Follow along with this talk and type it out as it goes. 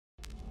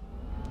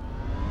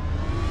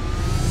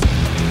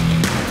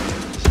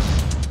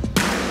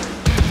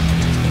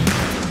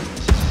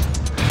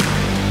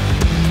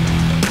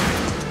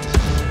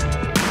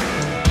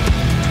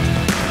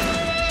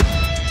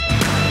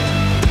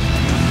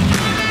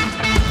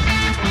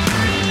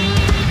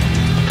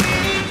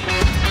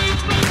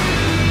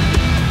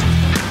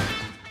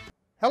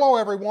Hello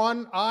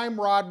everyone,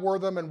 I'm Rod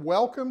Wortham and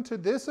welcome to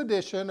this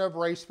edition of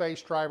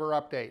Raceface Driver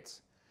Updates.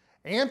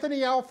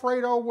 Anthony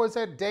Alfredo was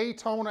at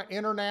Daytona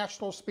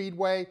International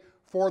Speedway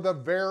for the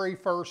very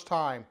first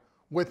time.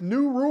 With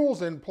new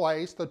rules in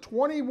place, the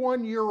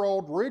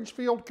 21-year-old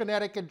Ridgefield,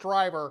 Connecticut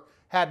driver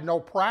had no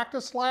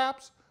practice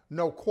laps,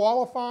 no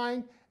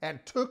qualifying, and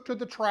took to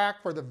the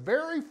track for the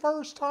very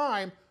first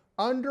time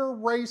under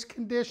race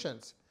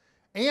conditions.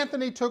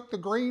 Anthony took the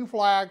green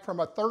flag from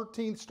a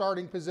 13th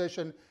starting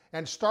position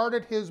and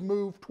started his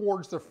move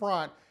towards the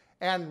front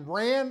and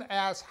ran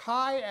as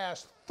high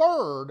as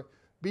third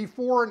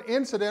before an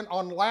incident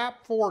on lap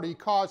 40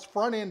 caused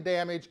front end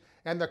damage,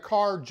 and the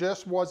car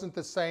just wasn't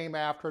the same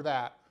after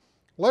that.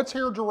 Let's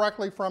hear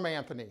directly from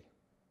Anthony.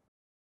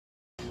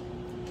 Hey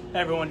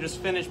everyone, just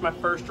finished my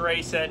first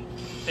race at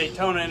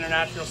Daytona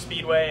International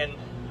Speedway,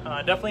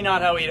 and definitely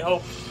not how we'd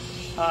hoped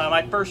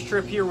my first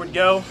trip here would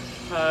go.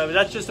 But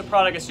that's just a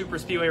product of super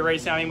speedway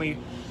racing. I mean, we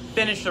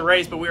finished the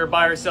race, but we were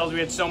by ourselves. We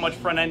had so much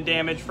front end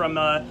damage from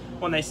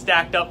when they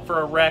stacked up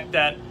for a wreck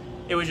that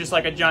it was just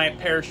like a giant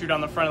parachute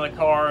on the front of the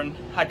car, and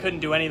I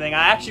couldn't do anything.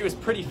 I actually was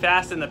pretty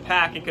fast in the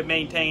pack and could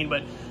maintain,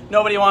 but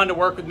nobody wanted to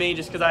work with me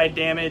just because I had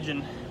damage,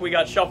 and we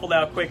got shuffled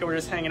out quick and we were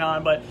just hanging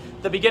on. But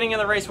the beginning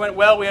of the race went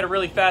well. We had a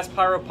really fast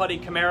Pyro Putty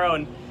Camaro,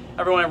 and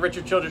everyone at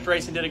Richard Childress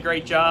Racing did a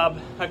great job.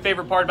 My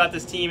favorite part about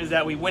this team is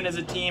that we win as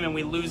a team and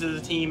we lose as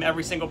a team.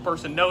 Every single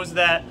person knows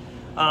that.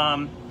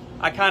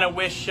 I kind of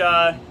wish we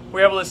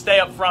were able to stay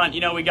up front. You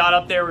know, we got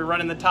up there, we were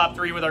running the top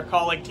three with our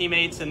colleague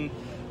teammates, and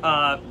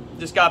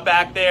just got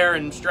back there,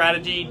 and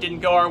strategy didn't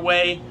go our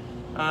way,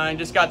 and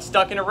just got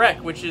stuck in a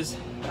wreck, which is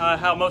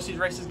how most of these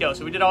races go.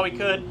 So we did all we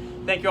could.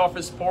 Thank you all for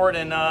the support,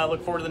 and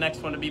look forward to the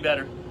next one to be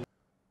better.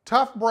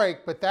 Tough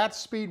break, but that's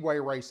speedway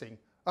racing.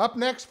 Up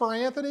next for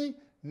Anthony,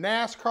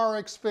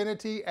 NASCAR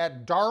Xfinity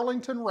at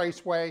Darlington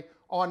Raceway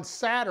on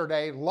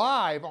Saturday,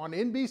 live on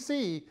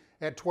NBC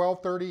at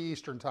 12:30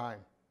 Eastern Time.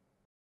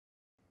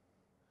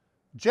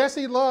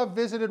 Jesse Love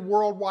visited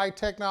Worldwide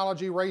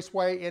Technology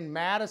Raceway in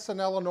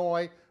Madison,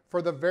 Illinois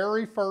for the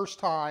very first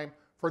time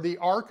for the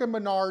ARCA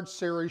Menards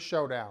Series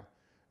Showdown.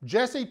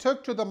 Jesse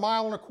took to the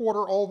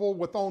mile-and-a-quarter oval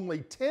with only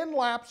 10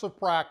 laps of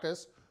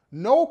practice,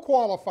 no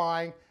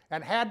qualifying,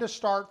 and had to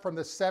start from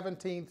the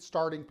 17th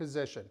starting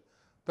position.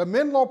 The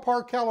Menlo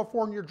Park,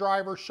 California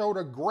driver showed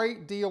a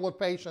great deal of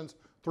patience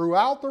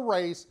throughout the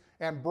race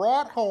and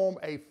brought home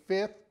a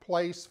 5th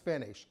place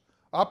finish.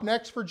 Up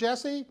next for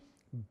Jesse,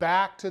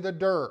 back to the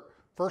dirt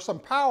for some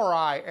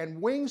POWRi and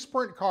Wing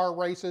Sprint car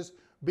races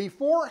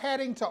before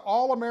heading to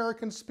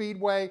All-American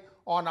Speedway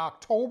on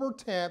October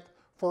 10th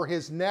for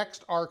his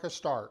next ARCA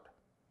start.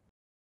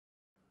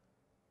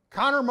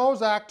 Connor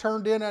Mosack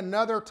turned in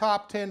another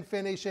top 10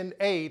 finish in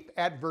 8th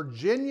at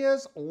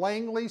Virginia's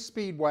Langley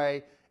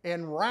Speedway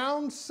in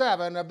round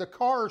 7 of the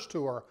Cars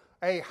Tour,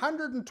 a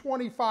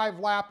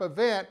 125-lap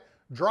event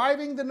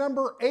driving the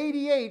number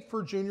 88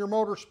 for Junior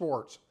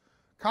Motorsports.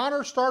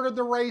 Connor started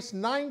the race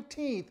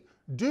 19th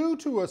due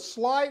to a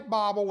slight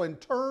bobble in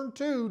turn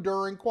 2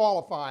 during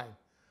qualifying.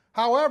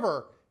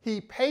 However,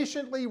 he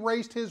patiently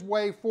raced his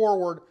way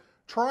forward,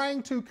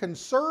 trying to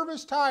conserve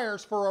his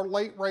tires for a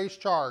late race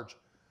charge.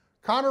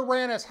 Connor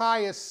ran as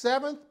high as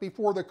 7th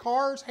before the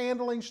car's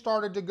handling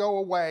started to go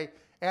away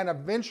and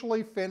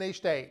eventually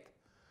finished 8th.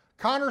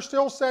 Connor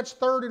still sets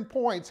 3rd in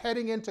points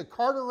heading into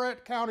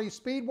Carteret County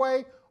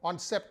Speedway on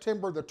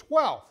September the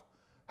 12th.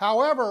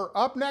 However,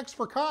 up next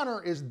for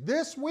Connor is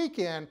this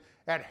weekend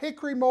at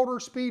Hickory Motor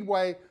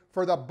Speedway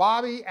for the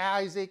Bobby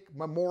Isaac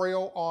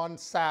Memorial on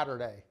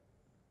Saturday.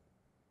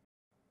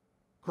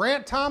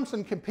 Grant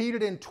Thompson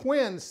competed in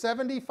twin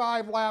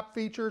 75-lap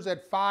features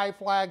at Five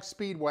Flags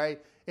Speedway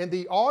in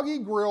the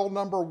Augie Grill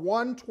number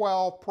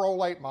 112 Pro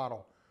Late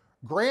Model.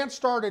 Grant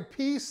started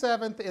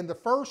P7th in the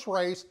first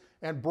race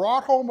and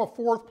brought home a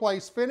 4th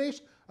place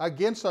finish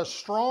against a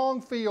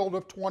strong field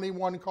of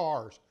 21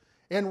 cars.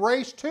 In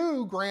race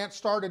 2, Grant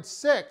started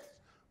 6th,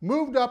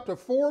 moved up to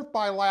 4th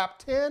by lap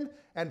 10,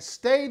 and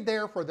stayed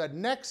there for the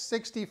next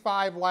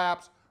 65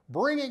 laps,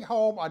 bringing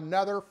home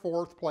another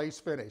 4th place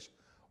finish.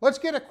 Let's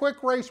get a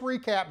quick race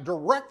recap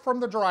direct from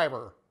the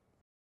driver.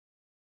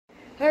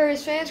 Hi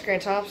race fans,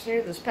 Grant Thompson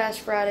here. This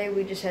past Friday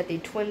we just had the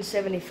twin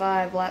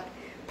 75-lap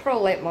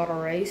Pro Late Model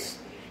race.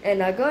 And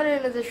going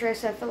into this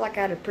race I felt like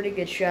I had a pretty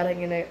good shot at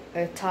getting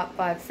a top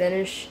 5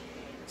 finish.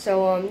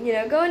 So, you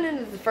know, going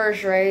into the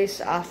first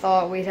race, I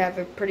thought we'd have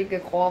a pretty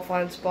good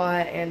qualifying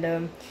spot,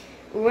 and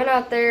we went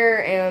out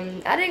there,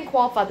 and I didn't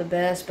qualify the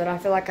best, but I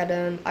feel like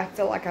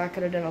I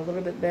could have done a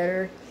little bit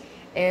better.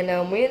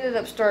 And we ended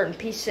up starting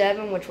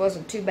P7, which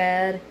wasn't too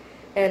bad,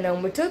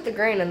 and we took the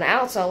green, and the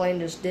outside lane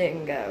just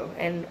didn't go,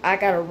 and I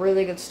got a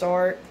really good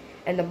start,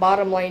 and the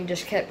bottom lane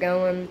just kept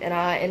going, and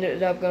I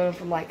ended up going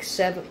from like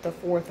 7th to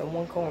 4th in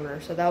one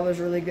corner, so that was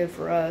really good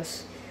for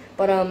us.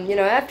 But, you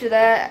know, after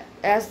that,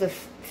 as the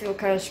field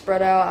kind of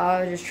spread out,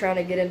 I was just trying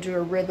to get into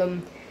a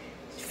rhythm,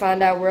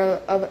 find out where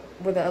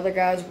the other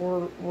guys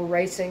were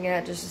racing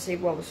at, just to see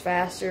what was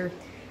faster.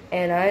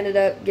 And I ended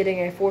up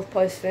getting a 4th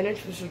place finish,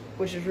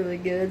 which is really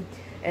good.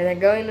 And then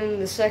going into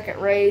the second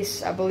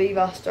race, I believe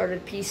I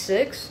started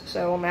P6,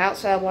 so on the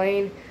outside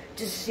lane,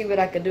 just to see what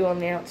I could do on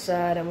the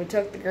outside. And we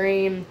took the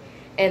green,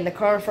 and the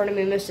car in front of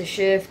me missed a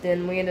shift,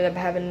 and we ended up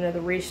having another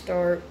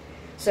restart.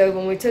 So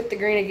when we took the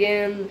green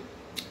again,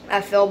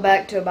 I fell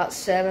back to about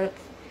 7th,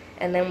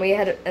 and then they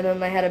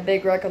had a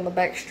big wreck on the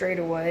back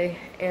straightaway,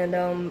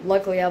 and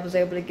luckily I was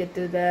able to get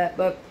through that.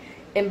 But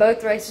in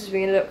both races,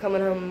 we ended up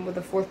coming home with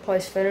a 4th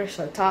place finish,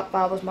 so top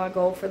 5 was my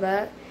goal for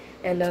that.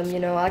 And you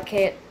know, I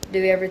can't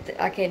do everything.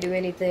 I can't do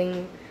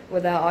anything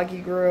without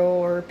Augie Grill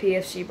or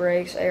PFC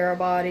Brakes, AR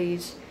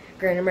Bodies,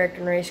 Grand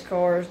American Race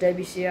Cars,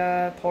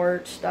 WCI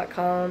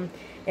Parts.com,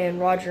 and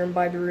Roger and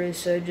Bobby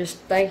Russo. Just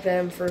thank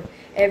them for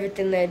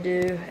everything they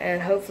do,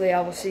 and hopefully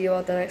I will see you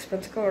at the next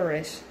Pensacola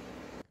race.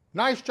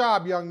 Nice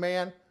job, young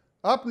man.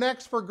 Up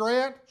next for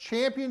Grant,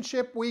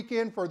 championship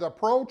weekend for the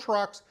Pro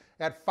Trucks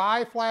at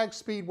Five Flags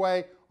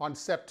Speedway on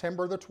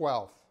September the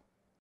 12th.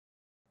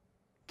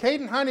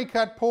 Caden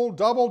Honeycutt pulled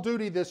double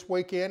duty this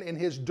weekend in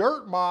his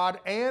dirt mod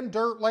and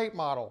dirt late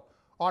model.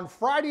 On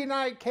Friday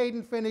night,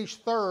 Caden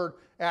finished 3rd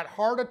at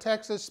Heart of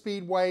Texas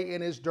Speedway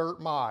in his dirt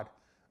mod.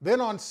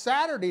 Then on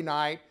Saturday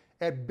night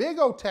at Big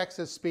O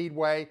Texas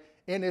Speedway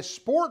in his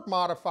sport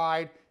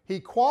modified,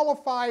 he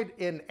qualified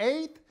in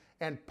 8th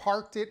and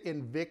parked it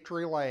in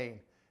victory lane.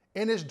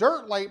 In his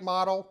dirt late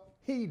model,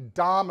 he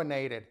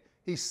dominated.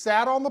 He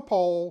sat on the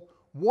pole,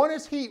 won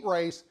his heat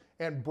race,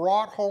 and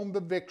brought home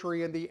the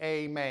victory in the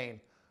A main.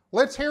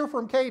 Let's hear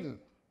from Caden.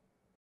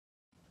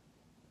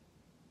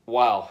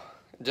 Wow,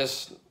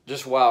 just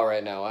wow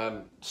right now.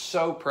 I'm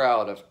so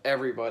proud of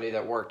everybody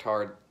that worked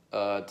hard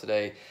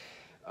today.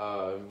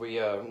 We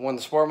won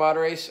the sport mod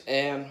race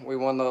and we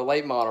won the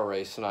late model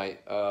race tonight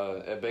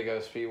at Big O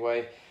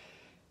Speedway,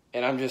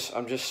 and I'm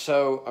just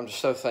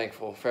so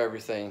thankful for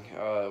everything.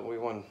 We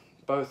won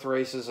both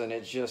races, and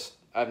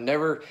I've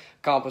never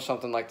accomplished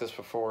something like this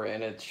before,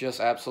 and it's just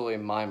absolutely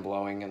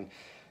mind-blowing.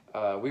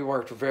 And we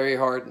worked very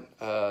hard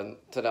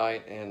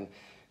tonight, and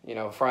you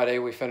know, Friday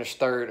we finished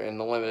 3rd in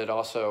the limited,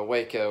 also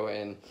Waco,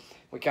 and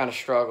we kind of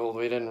struggled.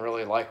 We didn't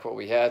really like what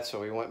we had, so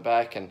we went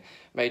back and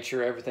made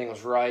sure everything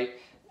was right,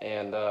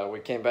 and we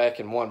came back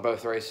and won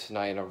both races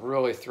tonight in a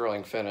really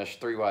thrilling finish,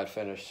 3-wide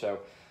finish. So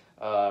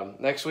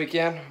next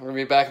weekend we're gonna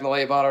be back in the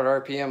late model at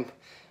RPM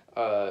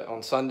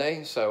on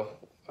Sunday. So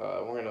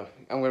I'm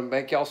gonna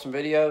make y'all some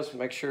videos,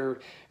 make sure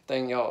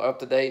everything y'all up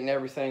to date and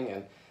everything,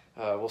 and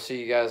we'll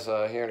see you guys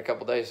here in a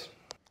couple days.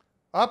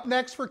 Up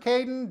next for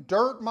Caden,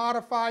 dirt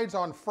modifieds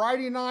on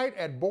Friday night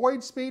at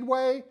Boyd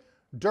Speedway,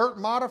 dirt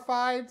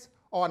modifieds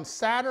on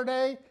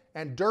Saturday,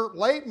 and dirt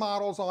late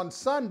models on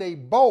Sunday,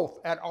 both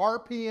at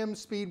RPM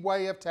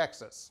Speedway of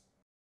Texas.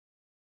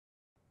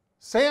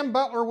 Sam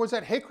Butler was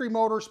at Hickory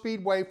Motor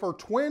Speedway for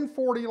twin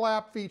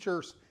 40-lap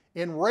features.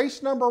 In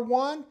race number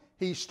 1,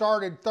 he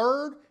started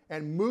 3rd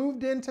and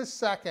moved into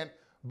 2nd,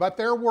 but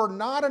there were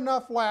not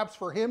enough laps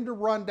for him to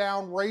run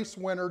down race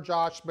winner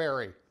Josh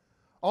Berry.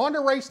 On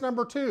to race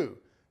number 2.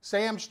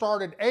 Sam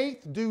started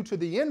 8th due to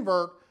the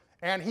invert,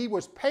 and he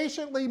was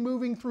patiently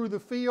moving through the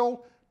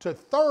field to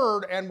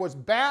 3rd and was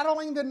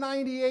battling the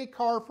 98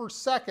 car for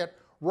 2nd,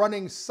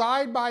 running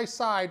side by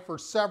side for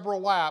several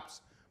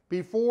laps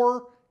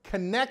before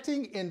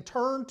connecting in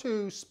turn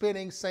 2,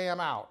 spinning Sam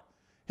out.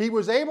 He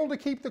was able to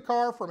keep the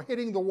car from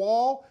hitting the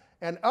wall,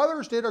 and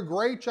others did a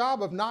great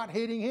job of not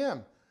hitting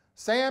him.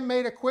 Sam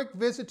made a quick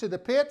visit to the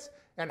pits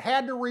and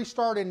had to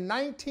restart in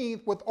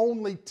 19th with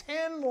only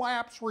 10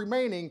 laps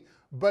remaining,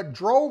 but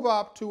drove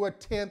up to a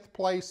 10th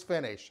place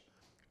finish.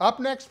 Up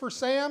next for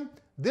Sam,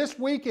 this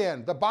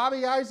weekend, the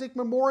Bobby Isaac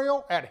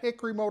Memorial at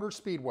Hickory Motor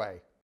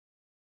Speedway.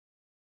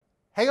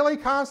 Haley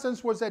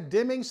Constance was at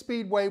Deming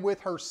Speedway with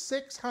her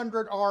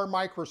 600R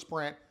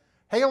Microsprint.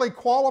 Haley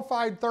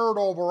qualified 3rd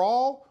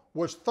overall,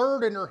 was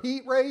 3rd in her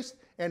heat race,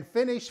 and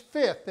finished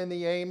 5th in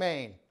the A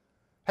main.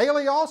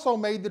 Haley also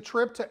made the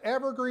trip to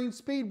Evergreen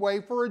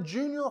Speedway for a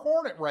Junior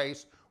Hornet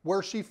race,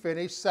 where she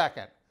finished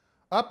 2nd.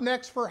 Up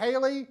next for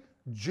Haley,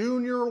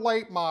 Junior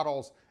Late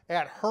Models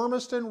at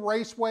Hermiston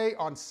Raceway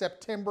on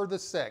September the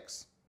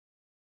 6th.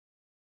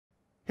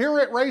 Here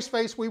at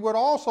Raceface, we would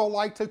also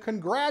like to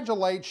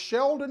congratulate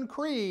Sheldon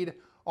Creed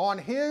on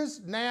his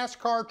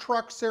NASCAR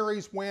Truck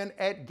Series win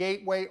at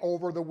Gateway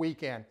over the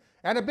weekend.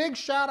 And a big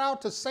shout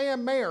out to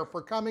Sam Mayer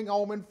for coming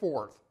home in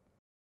 4th.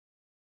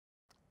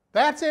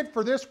 That's it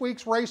for this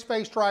week's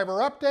Raceface Driver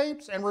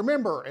Updates. And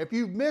remember, if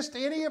you've missed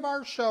any of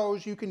our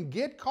shows, you can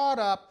get caught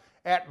up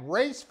at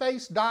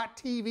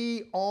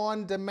raceface.tv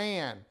on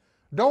demand.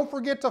 Don't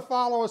forget to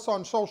follow us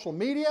on social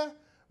media.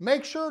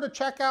 Make sure to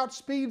check out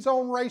Speed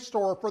Zone Race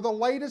Store for the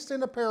latest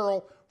in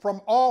apparel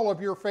from all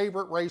of your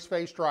favorite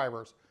Raceface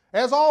drivers.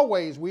 As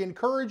always, we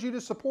encourage you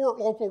to support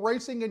local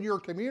racing in your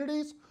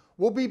communities.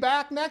 We'll be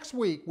back next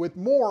week with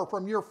more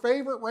from your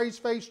favorite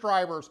Raceface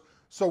drivers.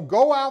 So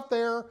go out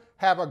there,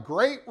 have a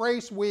great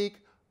race week.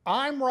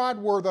 I'm Rod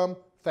Wortham.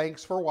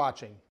 Thanks for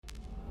watching.